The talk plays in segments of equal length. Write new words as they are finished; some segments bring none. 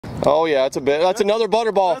Oh yeah, it's a bit. That's another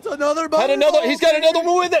butterball. That's another butterball. He's got another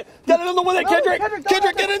one with it. Got another one with it.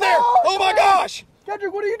 Kendrick, get in there. Oh my gosh.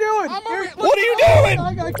 Kendrick, what are you doing? What are you doing?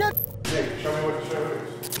 I can't. Hey, show me what the show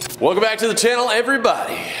is. Welcome back to the channel,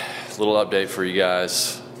 everybody. A little update for you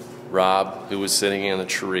guys. Rob, who was sitting in a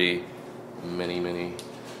tree many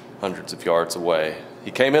hundreds of yards away,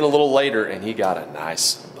 he came in a little later and he got a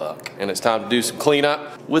nice buck. And it's time to do some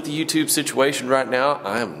cleanup. With the YouTube situation right now,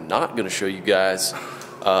 I am not going to show you guys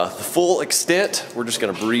the full extent. We're just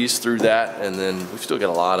going to breeze through that, and then we've still got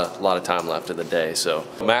a lot of time left of the day. So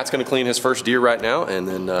Matt's going to clean his first deer right now, and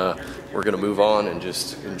then we're going to move on and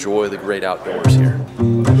just enjoy the great outdoors here.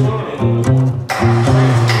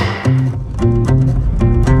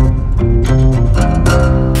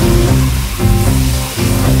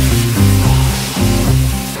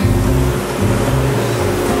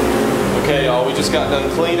 Okay, y'all, we just got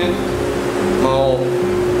done cleaning. I'm all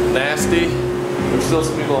nasty. There's still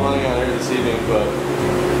some people hunting out here this evening, but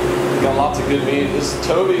got lots of good meat. This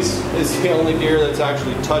Toby's is the only deer that's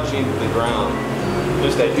actually touching the ground.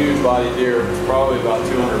 Just a huge body deer, probably about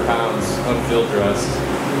 200 pounds, unfield dressed.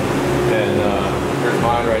 And there's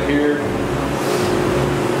mine right here.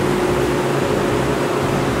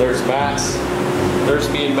 There's Matt's. There's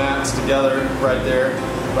me and Matt's together right there.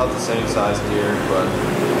 About the same size deer, but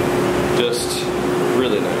just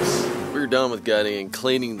really nice. We're done with gutting and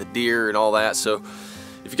cleaning the deer and all that. So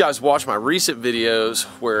if you guys watch my recent videos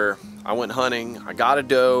where I went hunting, I got a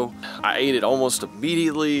doe, I ate it almost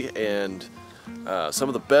immediately, and some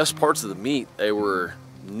of the best parts of the meat, they were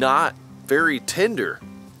not very tender.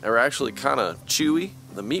 They were actually kind of chewy.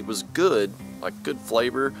 The meat was good, like good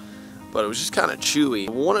flavor, but it was just kind of chewy.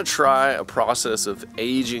 I want to try a process of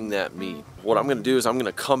aging that meat. What I'm going to do is I'm going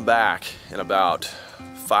to come back in about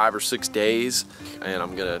 5 or 6 days, and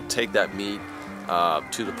I'm gonna take that meat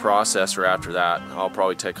to the processor after that. I'll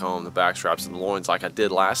probably take home the back straps and the loins like I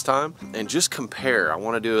did last time and just compare. I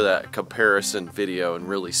want to do that comparison video and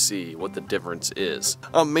really see what the difference is.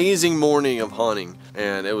 Amazing morning of hunting,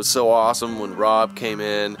 and it was so awesome when Rob came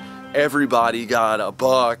in. Everybody got a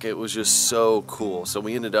buck. It was just so cool. So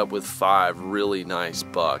we ended up with 5 really nice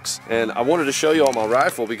bucks. And I wanted to show you all my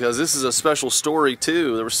rifle because this is a special story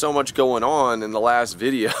too. There was so much going on in the last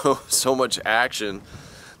video, so much action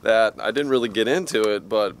that I didn't really get into it,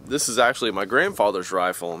 but this is actually my grandfather's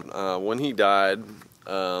rifle. When he died,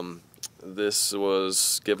 this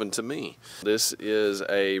was given to me. This is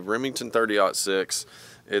a Remington 30-06.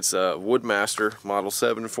 It's a Woodmaster model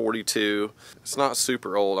 742. It's not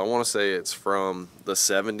super old. I want to say it's from the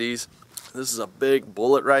 70s. This is a big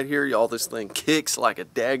bullet right here, y'all. This thing kicks like a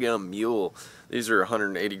daggum mule. These are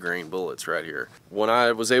 180 grain bullets right here. When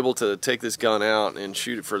I was able to take this gun out and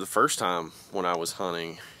shoot it for the first time when I was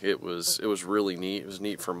hunting, it was really neat. It was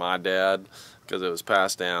neat for my dad because it was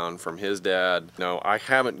passed down from his dad. No, I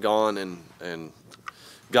haven't gone and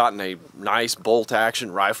gotten a nice bolt action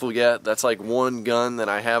rifle yet. That's like one gun that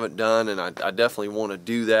I haven't done, and I definitely want to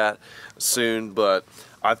do that soon, but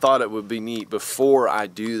I thought it would be neat before I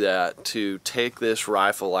do that to take this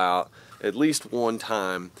rifle out at least one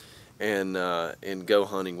time and go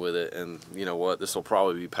hunting with it. And you know what, this will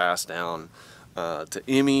probably be passed down to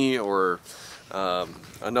Emmy or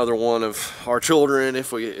another one of our children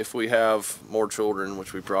if we have more children,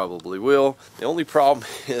 which we probably will. The only problem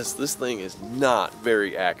is this thing is not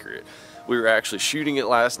very accurate. We were actually shooting it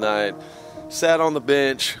last night, sat on the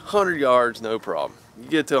bench, 100 yards, no problem. You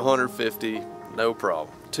get to 150, no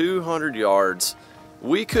problem. 200 yards,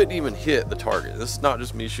 we couldn't even hit the target. This is not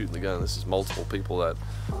just me shooting the gun. This is multiple people that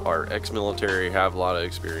are ex-military, have a lot of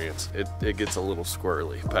experience. It gets a little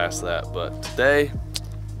squirrely past that, but today,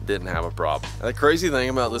 didn't have a problem. And the crazy thing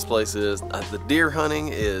about this place is the deer hunting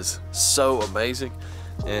is so amazing,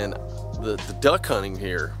 and the duck hunting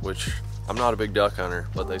here, which I'm not a big duck hunter,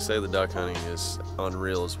 but they say the duck hunting is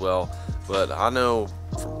unreal as well. But I know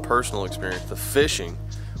from personal experience, the fishing,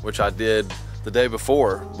 which I did the day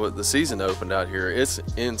before but the season opened out here, it's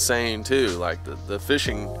insane too. Like the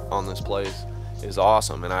fishing on this place is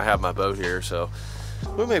awesome, and I have my boat here, so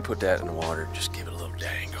we may put that in the water and just give it a little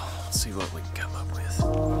dangle. See what we can come up with.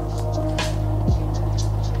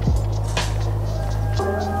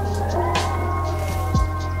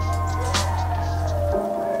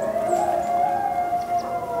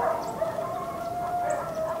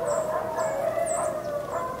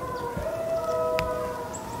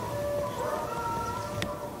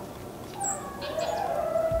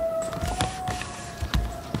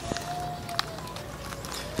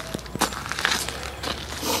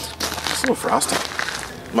 It's a little frosty.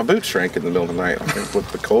 My boots shrank in the middle of the night, I think, with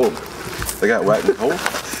the cold. They got wet and cold.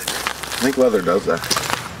 I think leather does that.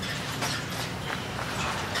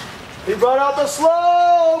 He brought out the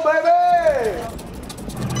slow, baby!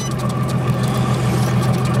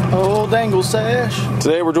 Oh, dangle sash.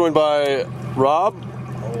 Today we're joined by Rob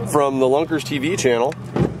from the Lunkers TV channel,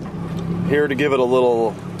 here to give it a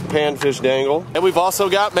little panfish dangle. And we've also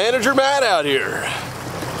got Manager Matt out here,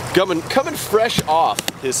 coming fresh off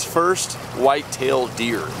his first whitetail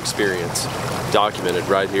deer experience, documented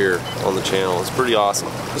right here on the channel. It's pretty awesome.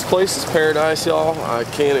 This place is paradise, y'all. I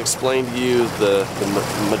can't explain to you the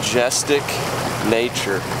majestic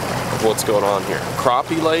nature of what's going on here.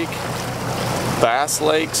 Crappie Lake, bass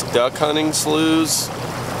lakes, duck hunting sloughs,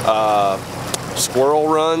 squirrel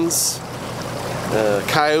runs,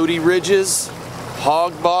 coyote ridges,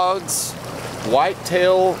 hog bogs,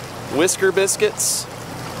 whitetail whisker biscuits.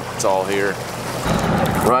 It's all here.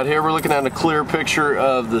 Right here we're looking at a clear picture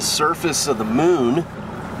of the surface of the moon.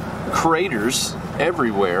 Craters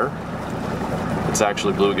everywhere. It's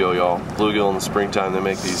actually bluegill, y'all. Bluegill in the springtime, they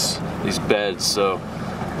make these beds, so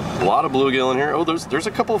a lot of bluegill in here. Oh, there's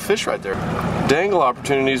a couple of fish right there. Dangle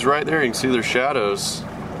opportunities right there. You can see their shadows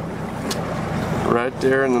right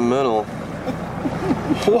there in the middle.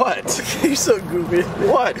 What? You're so goofy.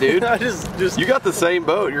 What, dude? I just You got the same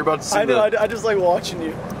boat. You're about to see. I know. I just like watching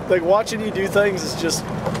you. Like watching you do things is just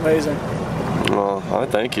amazing. Well, I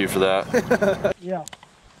thank you for that. Yeah.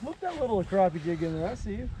 Look that little crappie jig in there. I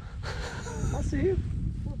see you. I see you.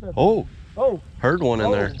 Oh. Oh. Heard one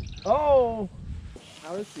in there. Oh.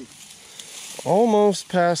 How is he? Almost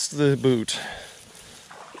past the boot.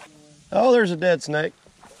 Oh, there's a dead snake.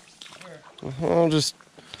 I'll just,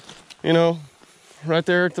 you know, right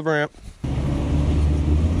there at the ramp.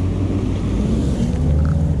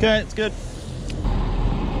 Okay, it's good.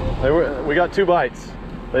 We got 2 bites.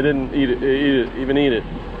 They didn't even eat it.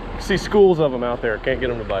 See schools of them out there. Can't get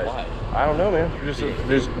them to bite. Why? I don't know, man. Just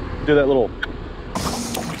do that little.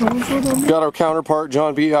 Got our counterpart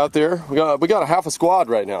John B out there. We got a half a squad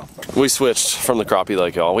right now. We switched from the crappie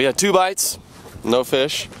lake, y'all. We had 2 bites, no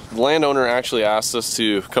fish. The landowner actually asked us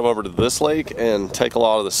to come over to this lake and take a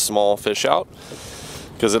lot of the small fish out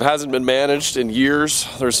because it hasn't been managed in years.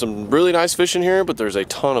 There's some really nice fish in here, but there's a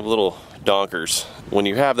ton of little donkers. When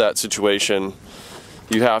you have that situation,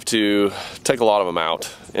 you have to take a lot of them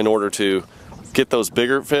out in order to get those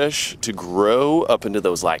bigger fish to grow up into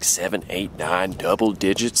those like 7, 8, 9 double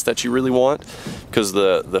digits that you really want, because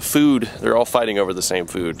the food, they're all fighting over the same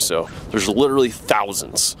food. So there's literally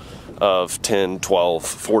thousands of 10, 12,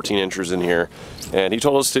 14 inchers in here, and he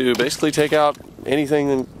told us to basically take out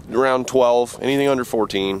anything around 12, anything under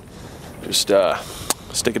 14, just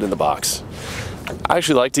stick it in the box. I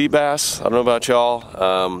actually like to eat bass. I don't know about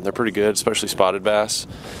y'all. They're pretty good, especially spotted bass.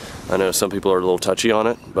 I know some people are a little touchy on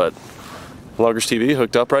it, but Lunkers TV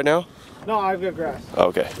hooked up right now? No, I've got grass.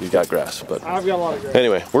 Okay, you got grass, but I've got a lot of grass.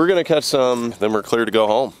 Anyway, we're gonna catch some, then we're clear to go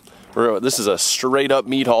home. This is a straight up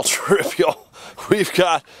meat haul trip, y'all. We've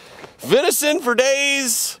got venison for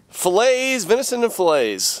days, fillets, venison and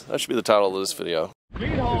fillets. That should be the title of this video.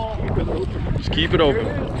 Meat haul. Just keep it open.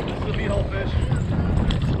 This is a meat haul fish.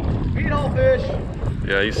 Meat haul fish.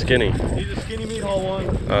 Yeah, he's skinny. He's a skinny meat haul one.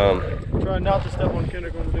 Trying not to step on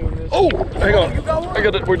Kendrick when we're doing this. Oh, hang on. You got one? I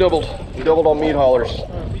got it. We're doubled. We doubled on meat haulers.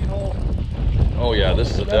 Meat haul. Oh yeah,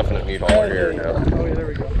 this is a definite meat hauler here now. Oh yeah, there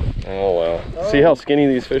we go. Oh wow. See how skinny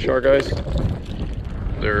these fish are, guys?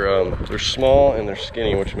 They're small and they're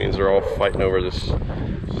skinny, which means they're all fighting over this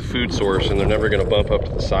food source, and they're never going to bump up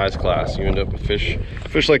to the size class. You end up with fish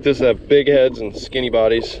like this that have big heads and skinny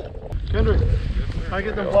bodies. Kendrick, can I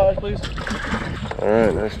get them pliers, please? All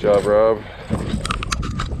right, nice job, Rob.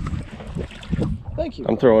 Thank you.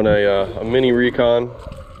 I'm throwing a mini recon.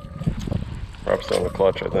 Rob's throwing a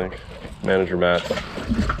clutch, I think. Manager Matt,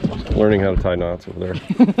 learning how to tie knots over there.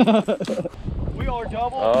 We are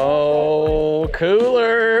double. Oh,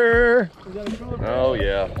 cooler. Is that a cooler? Oh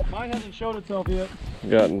yeah. Mine hasn't showed itself yet.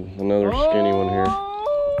 Got another skinny one here.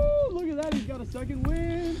 Oh, look at that. He's got a second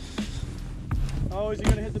wind. Oh, is he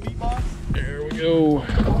going to hit the beat box? There we go.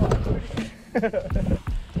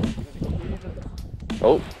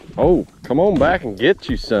 Oh, come on back and get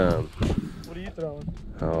you some. What are you throwing?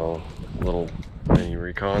 Oh, little mini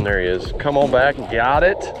recon. There he is. Come on back and got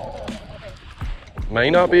it. May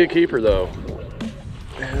not be a keeper though.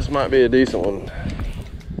 This might be a decent one.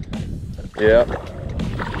 Yep.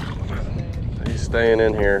 He's staying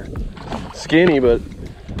in here. Skinny, but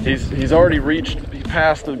he's already reached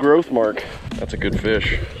past the growth mark. That's a good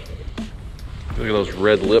fish. Look at those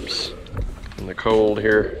red lips in the cold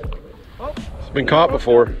here. Oh, he's been caught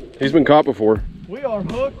before. He's been caught before. We are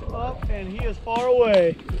hooked up and he is far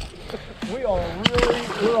away. We're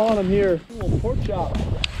on him here. A little pork chop.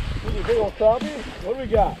 This is a big old crappie. What do we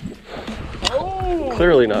got? Oh!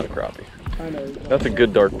 Clearly not a crappie. I know. That's a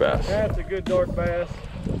good dark bass. That's a good dark bass.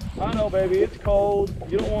 I know, baby. It's cold.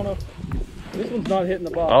 You don't want to. This one's not hitting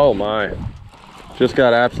the box. Oh my! Just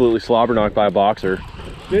got absolutely slobber knocked by a boxer.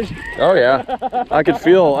 Oh yeah, I could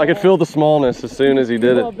feel the smallness as soon as he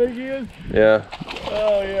did it. How big he is? Yeah.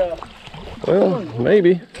 Oh yeah. Well,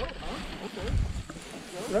 maybe.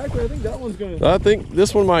 Rackley, I think that one's gonna. I think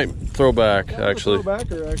this one might throw back actually. Throw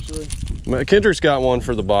backer actually. Kendrick's got one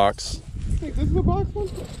for the box. I think this is the box one.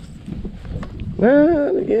 Yeah.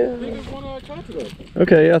 I think there's one I caught today.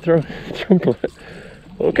 Okay, yeah, throw.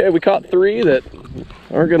 Okay, we caught 3 that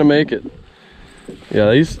aren't gonna make it.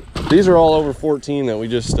 Yeah, these are all over 14 that we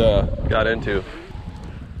just got into.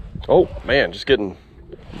 Oh man, just getting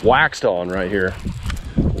waxed on right here.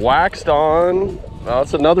 Waxed on. Oh,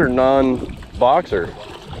 it's another non-boxer,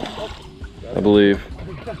 I believe.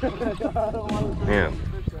 Man,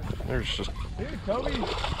 there's just. Dude, Toby, this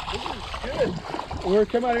is good. We're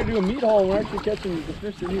coming out here to do a meat haul and we're actually catching the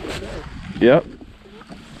fish that need to stay. Yep.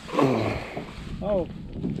 Oh.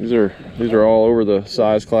 These are all over the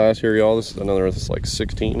size class here, y'all. This is another, it's like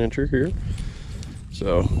 16-incher here.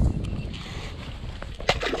 So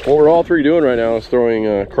what we're all 3 doing right now is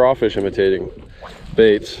throwing crawfish imitating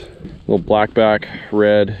baits. Little blackback,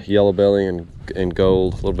 red, yellow belly, and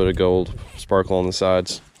gold. A little bit of gold sparkle on the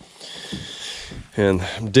sides. And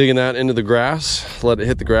I'm digging that into the grass, let it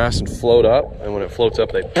hit the grass and float up. And when it floats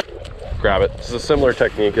up, they grab it. This is a similar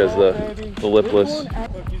technique as the lipless.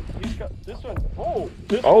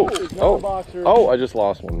 Oh, I just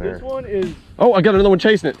lost one there. This one is. Oh, I got another one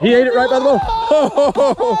chasing it. He ate it right by the bone.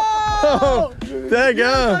 Oh, dang it.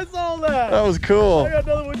 I saw that. That was cool. I got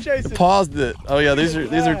another one chasing. Paused it. Oh yeah, these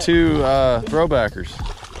are 2 throwbackers.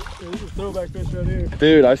 Yeah, this is throwback fish right here.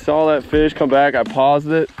 Dude, I saw that fish come back. I paused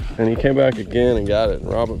it, and he came back again and got it.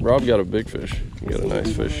 Rob got a big fish. He got a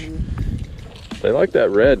nice fish. They like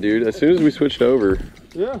that red, dude. As soon as we switched over.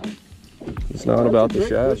 Yeah. It's not about the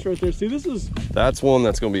shad. Fish right there. See, this is. That's one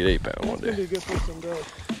that's gonna be an 8-pound one day. Gonna be a good fish someday.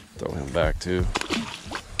 Throw him back too.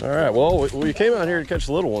 All right. Well, we came out here to catch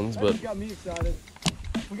little ones, but got me excited.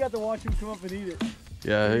 We got to watch him come up and eat it.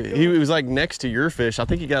 Yeah, he was like next to your fish. I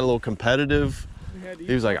think he got a little competitive.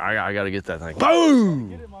 He was like, I got to get that thing.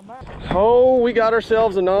 Boom! Oh, we got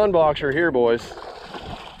ourselves a non-boxer here, boys.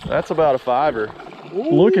 That's about a 5er.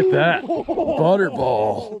 Ooh. Look at that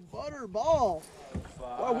butterball. Butterball.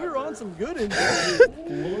 Wow, we were on some good ones.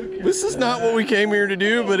 This is not what we came here to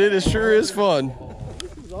do, but it sure is fun.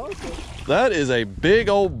 This is awesome. That is a big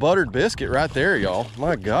old buttered biscuit right there, y'all.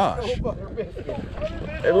 My gosh.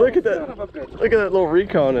 And look at that. Look at that little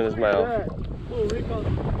recon in his mouth. Little recon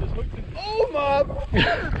just hooked in. Oh my!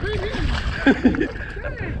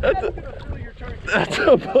 That's a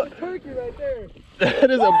turkey right there.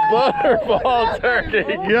 That is a butterball turkey.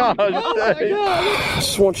 Gosh, I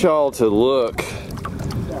just want y'all to look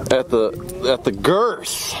at the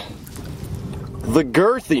girth. The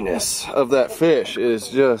girthiness of that fish is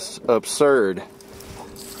just absurd.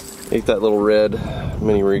 Eat that little red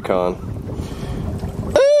mini recon.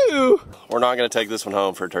 Ooh! We're not gonna take this one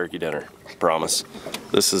home for turkey dinner. Promise.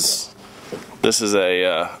 This is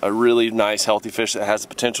a really nice healthy fish that has the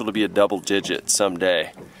potential to be a double digit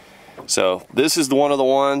someday. So this is one of the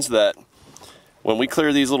ones that when we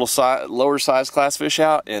clear these little lower size class fish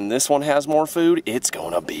out and this one has more food, it's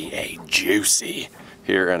gonna be a juicy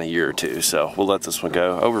here in a year or two. So we'll let this one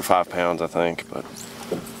go. Over 5 pounds, I think, but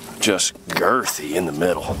just girthy in the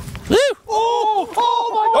middle. Woo! Oh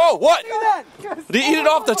my God! Oh, what? Did he eat it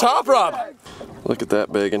off the top, Rob? Look at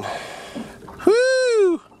that bacon.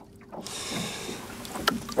 Woo!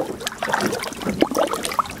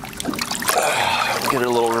 Get a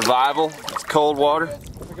little revival. It's cold water.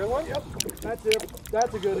 That's a good one? Yep. That's it.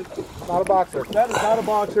 That's a good one. Not a boxer. That is not a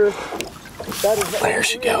boxer. That is not. There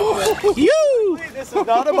she goes. You! This is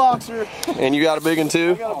not a boxer. And you got a big one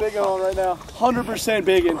too? I got a big one on right now. 100%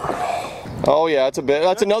 big one. Oh yeah,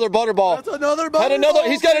 that's another butterball. That's another butterball.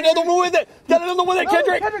 He's got another one with it. Got another one with it,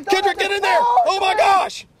 Kendrick. Kendrick, get in there. Oh my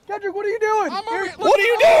gosh. Kendrick, what are you doing? What are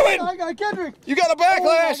you doing? I got Kendrick. You got a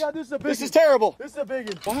backlash. Oh God, this is a big one. This is terrible. This is a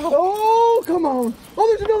big one. Wow. Oh, come on. Oh,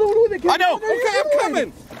 there's another one with it, Kendrick. I know. Okay, I'm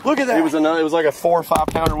coming. Look at that. It was like a 4 or 5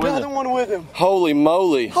 pounder with another one with him. Holy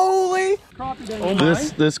moly. Holy.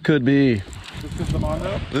 This could be. This is the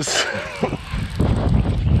Mondo. This.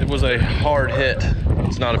 It was a hard hit.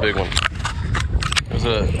 It's not a big one. It was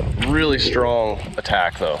a really strong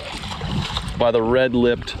attack though, by the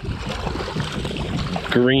red-lipped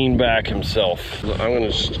greenback himself. I'm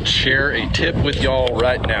gonna share a tip with y'all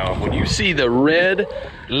right now. When you see the red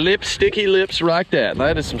lip, sticky lips like that,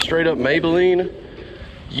 that is some straight up Maybelline.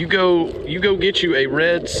 You go get you a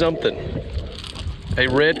red something. a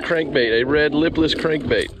red crankbait, a red lipless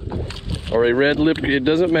crankbait, or a red lip, it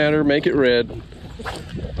doesn't matter, make it red.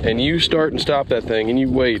 And you start and stop that thing and you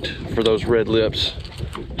wait for those red lips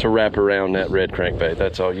to wrap around that red crankbait.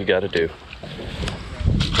 That's all you gotta do.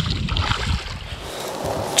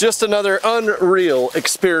 Just another unreal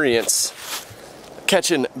experience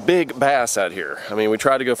catching big bass out here. I mean, we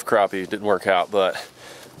tried to go for crappie, it didn't work out, but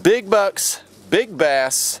big bucks, big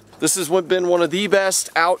bass. This has been one of the best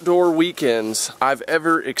outdoor weekends I've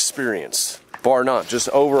ever experienced, bar none, just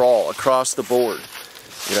overall, across the board.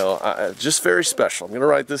 You know, just very special. I'm gonna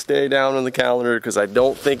write this day down on the calendar because I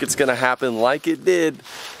don't think it's gonna happen like it did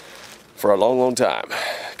for a long, long time.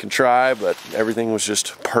 Can try, but everything was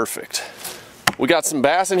just perfect. We got some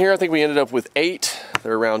bass in here. I think we ended up with 8.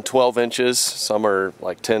 They're around 12 inches. Some are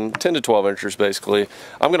like 10 to 12 inches basically.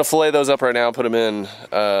 I'm gonna fillet those up right now, put them in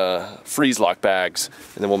freeze lock bags,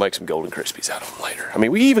 and then we'll make some golden crispies out of them later. I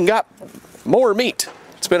mean, we even got more meat.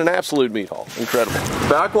 It's been an absolute meat haul. Incredible.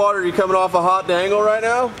 Backwater, you coming off a hot dangle right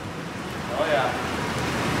now? Oh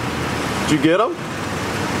yeah. Did you get them? No,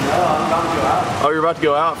 I'm about to go out. Oh, you're about to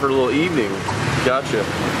go out for a little evening. Gotcha.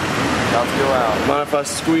 About to go out. Mind if I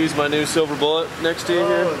squeeze my new silver bullet next to you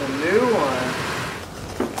here? Oh, the new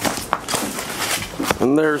one.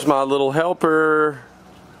 And there's my little helper.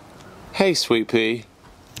 Hey, sweet pea.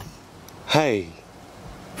 Hey.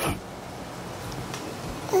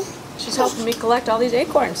 She's helping me collect all these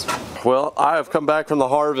acorns. Well, I have come back from the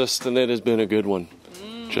harvest and it has been a good one.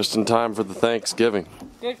 Just in time for the Thanksgiving.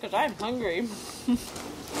 Good, because I'm hungry.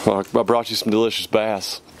 Well, I brought you some delicious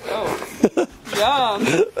bass. Oh, yum.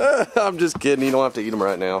 I'm just kidding, you don't have to eat them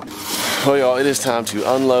right now. Well, y'all, it is time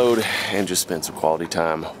to unload and just spend some quality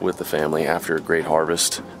time with the family after a great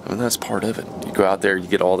harvest. I mean, that's part of it. You go out there, you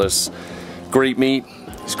get all this great meat,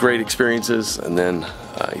 these great experiences, and then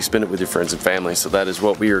you spend it with your friends and family. So that is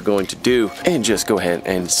what we are going to do. And just go ahead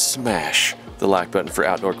and smash the like button for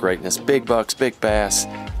outdoor greatness. Big bucks, big bass,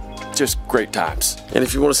 just great times. And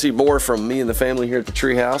if you want to see more from me and the family here at the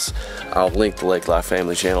treehouse, I'll link the Lake Life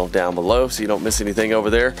family channel down below so you don't miss anything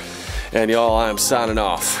over there. And y'all, I am signing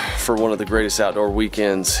off for one of the greatest outdoor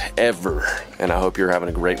weekends ever. And I hope you're having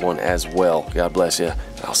a great one as well. God bless you.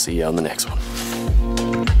 I'll see you on the next one.